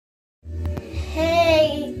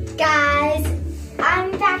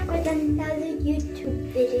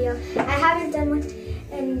video. I haven't done one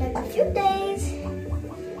in like a few days.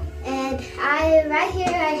 And right here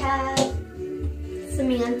I have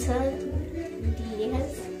Samantha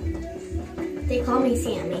Diaz. They call me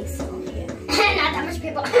Sammy, so yeah. Not that much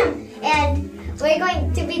people. And we're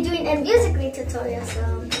going to be doing a Musical.ly tutorial, so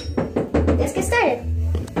let's get started.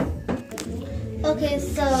 Okay,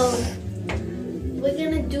 so we're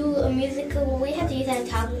gonna do a musical. We have to use that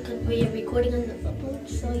tablet because we're recording on the phone.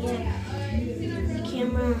 So yeah, the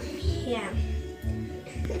camera, yeah.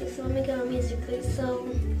 So let me go on Musical.ly. So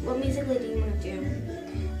what Musical.ly do you want to do?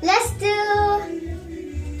 Let's do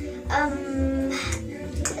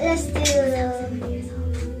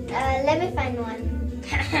let me find one.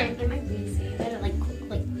 It might be easy. You gotta like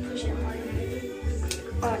push it hard.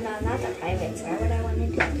 Oh no, not the privates. Why would I want to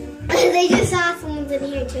do that? They just saw someone's in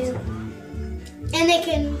here too. And they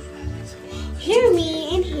can hear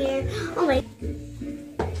me in here. Oh my.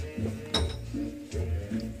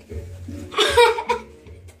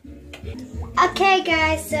 Okay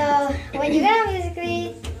guys, so when you get on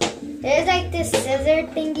Musical.ly, there's like this scissor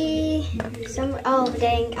thingy. Oh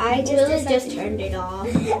dang, I just turned it off.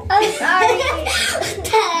 I'm sorry.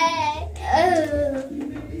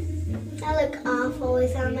 I look awful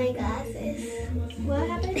without my glasses. What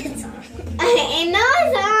happened? It's on. I know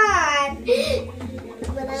it's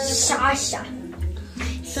on. Sasha.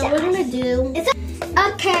 So we're gonna do.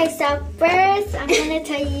 Okay, so first I'm gonna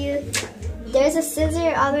tell you. There's a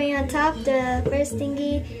scissor all the way on top. The first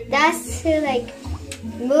thingy. That's to like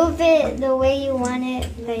move it the way you want it.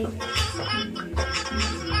 Like.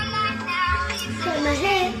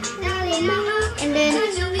 And then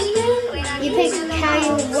you pick how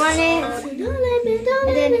you want it.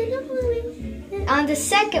 And then on the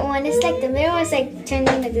second one, it's like the middle is like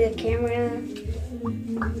turning the camera.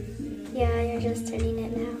 Yeah, you're just turning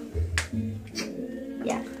it now.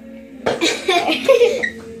 Yeah.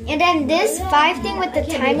 And then this 5 thing with the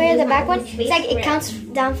timer, the back one, it's like it counts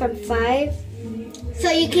down from 5. So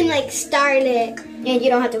you can like start it and you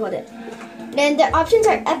don't have to hold it. Then the options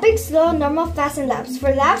are epic, slow, normal, fast, and laps.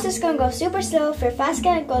 For laps, it's gonna go super slow. For fast, it's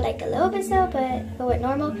gonna go like a little bit slow, but go with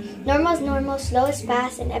normal. Normal is normal, slow is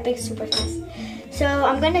fast, and epic is super fast. So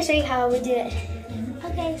I'm gonna show you how we do it.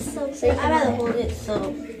 Okay, so I'd rather hold it.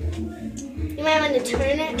 So you might want to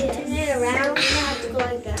turn it around. You don't have to go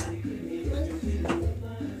like that.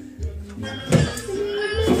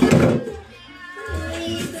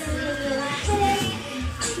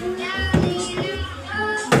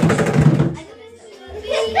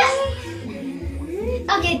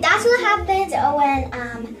 Okay, that's what happens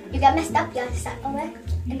when you get messed up. You have to start over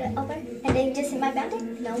and then over, and then you just hit my boundary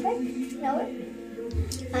and over and over.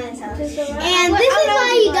 And this is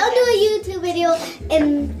why you don't do a YouTube video in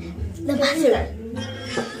the bathroom.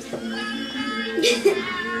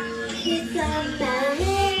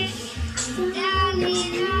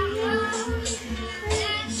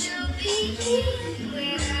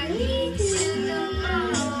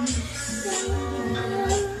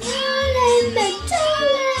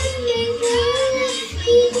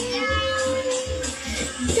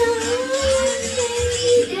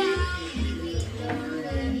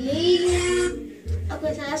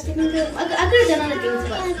 I could have done other things,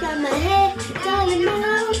 but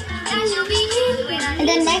and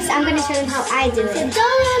then next I'm gonna show them how I do it.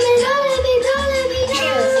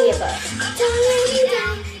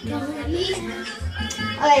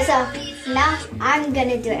 Okay, so now I'm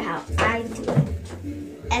gonna do it how I do it.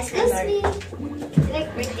 Excuse me. Like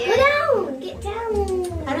right there. Get down. Get down.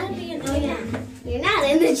 I don't think you know yet. You're not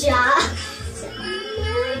in the job.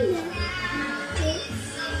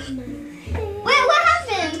 Wait, what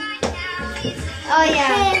happened? Oh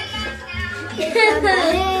yeah.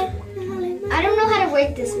 I don't know how to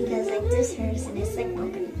work this because like this hurts and it's like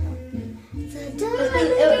broken. Because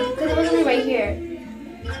it was only right here.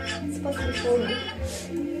 It's supposed to be forward.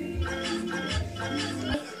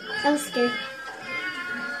 I'm scared.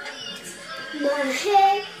 My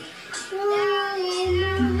head rolling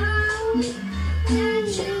around.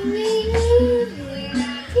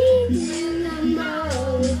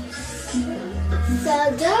 So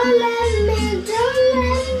don't let me down.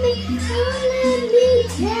 Don't let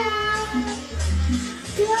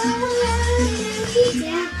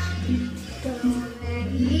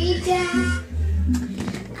me down.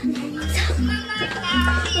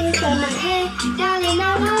 It's on my head, darling, I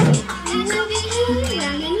want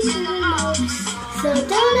so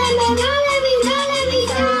don't let me down.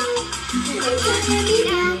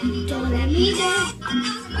 Don't let me down.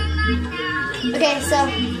 Okay, so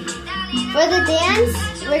for the dance,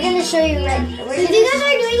 we're gonna show you right. Since you guys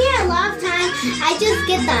are doing it a lot of time, I just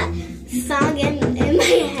get that song in my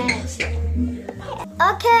head.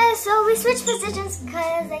 Okay, so we switched positions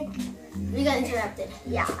because like we got interrupted.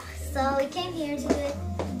 Yeah. So we came here to do it.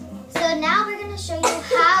 So now we're gonna show you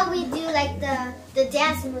how we do like the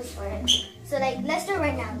dance moves for it. So like let's do it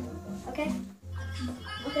right now. Okay?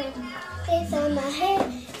 Okay. It's on my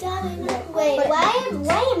head, darling. Wait, why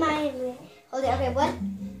am I in there? Hold it, okay, what?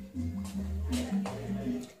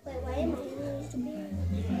 Wait, why am I in there?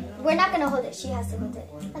 We're not gonna hold it, she has to hold it.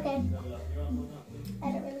 Okay.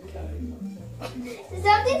 I don't really care.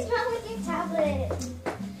 Something's wrong with your tablet.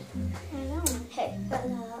 I know. Hey,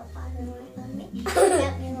 hello, I don't want me.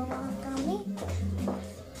 Help me, walk on me.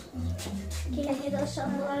 Can you do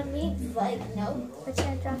shuffle on me? Like, no. But you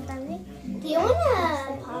gonna drop on me? Do you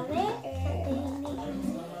wanna pop it?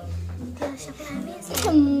 Do you shuffle on me?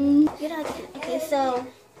 You know, okay, so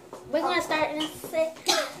we're gonna start in a sec.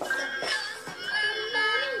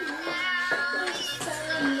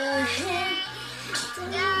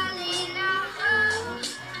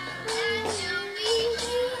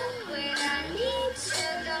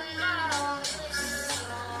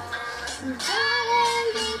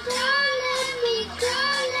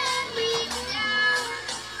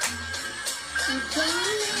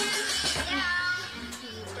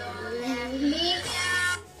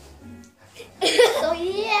 So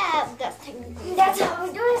yeah, that's how we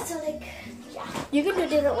do it. So like, yeah, you can do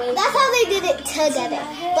different ways. That's how they did it together.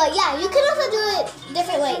 But yeah, you can also do it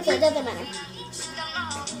different ways. So it doesn't matter.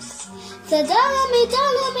 So don't let me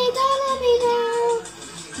down, don't let me down,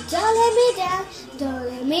 don't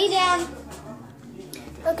let me down.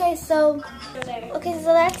 Okay, so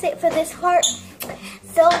that's it for this part.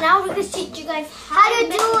 So now we're gonna teach you guys how to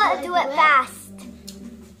do it fast.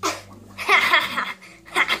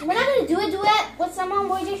 We're not gonna do a duet with someone.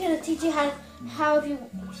 We're just gonna teach you how if you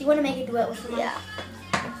want to make a duet with someone. Yeah.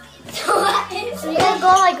 So you're gonna go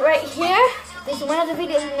like right here. There's one of the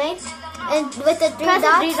videos we made, and with the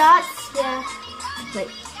three dots. Yeah. Wait.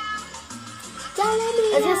 I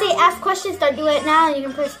was gonna say ask questions, start do it now, and you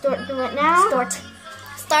can press start do it now.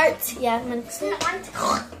 Start. Yeah. And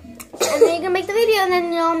then you can make the video, and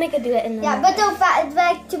then you'll make a duet. And then yeah, but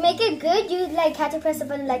like to make it good, you like have to press the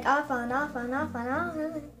button like off on.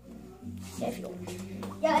 Yeah, if you want.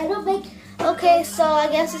 Yeah, it'll make. Okay, so I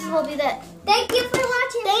guess this will be that. Thank you for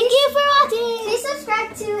watching. Please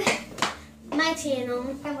subscribe to my channel.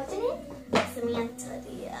 And what's your name? Samantha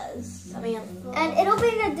Diaz. Samantha. And it'll be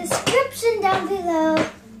in the description down below.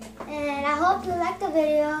 And I hope you like the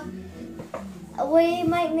video. We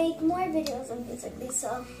might make more videos on things like this.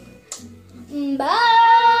 So, bye.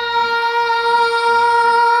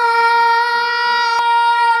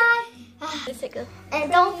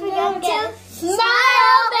 And don't forget to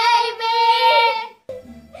smile, baby.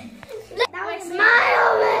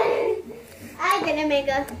 Smile, baby. I'm gonna make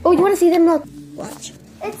a. Oh, you want to see them? Look. Watch.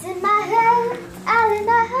 It's in my head, out in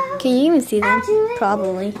my house. Can you even see them?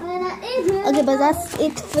 Probably. Okay, but that's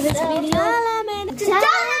it for this video.